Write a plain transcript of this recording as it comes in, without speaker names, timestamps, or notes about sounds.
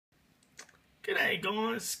G'day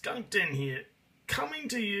guys, Skunkden here, coming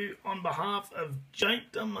to you on behalf of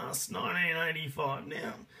Jakedamus85.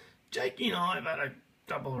 Now, Jakey and I have had a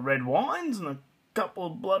couple of red wines and a couple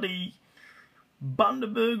of bloody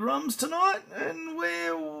Bundaberg rums tonight, and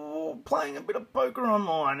we're playing a bit of poker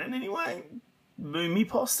online. And anyway, Mummi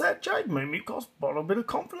posts that Jake. Mummi got a bit of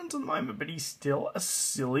confidence at the moment, but he's still a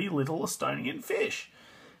silly little Estonian fish.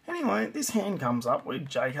 Anyway, this hand comes up where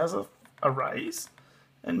Jake has a raise,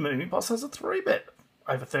 and Mummi Boss has a 3-bet.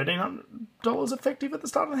 Over $1,300 effective at the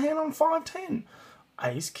start of the hand on 5-10.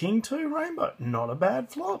 Ace, King, 2, Rainbow. Not a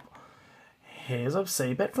bad flop. Here's a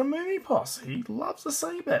C-bet from Mummi Boss. He loves a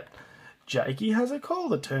C-bet. Jakey has a call.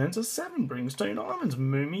 The turn's a 7. Brings 2 diamonds.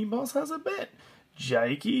 Mummi Boss has a bet.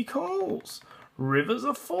 Jakey calls. River's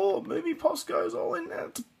a 4. Mummi Boss goes all in.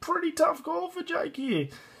 That's a pretty tough call for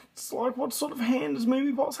Jakey. It's like, what sort of hand does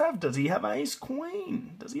Mummi Boss have? Does he have Ace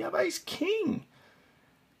Queen? Does he have Ace King?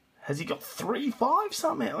 Has he got 3-5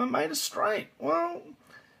 somehow and made a straight? Well,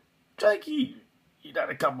 Jakey, he'd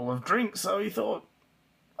had a couple of drinks, so he thought,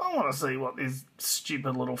 I want to see what this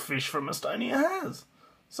stupid little fish from Estonia has.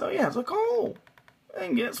 So he has a call.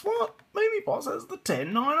 And guess what? Mummi Boss has the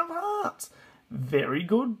 10-9 of hearts. Very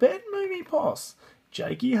good bet, Mummi Boss.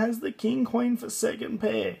 Jakey has the King Queen for second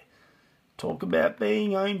pair. Talk about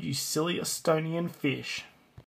being owned, you silly Estonian fish.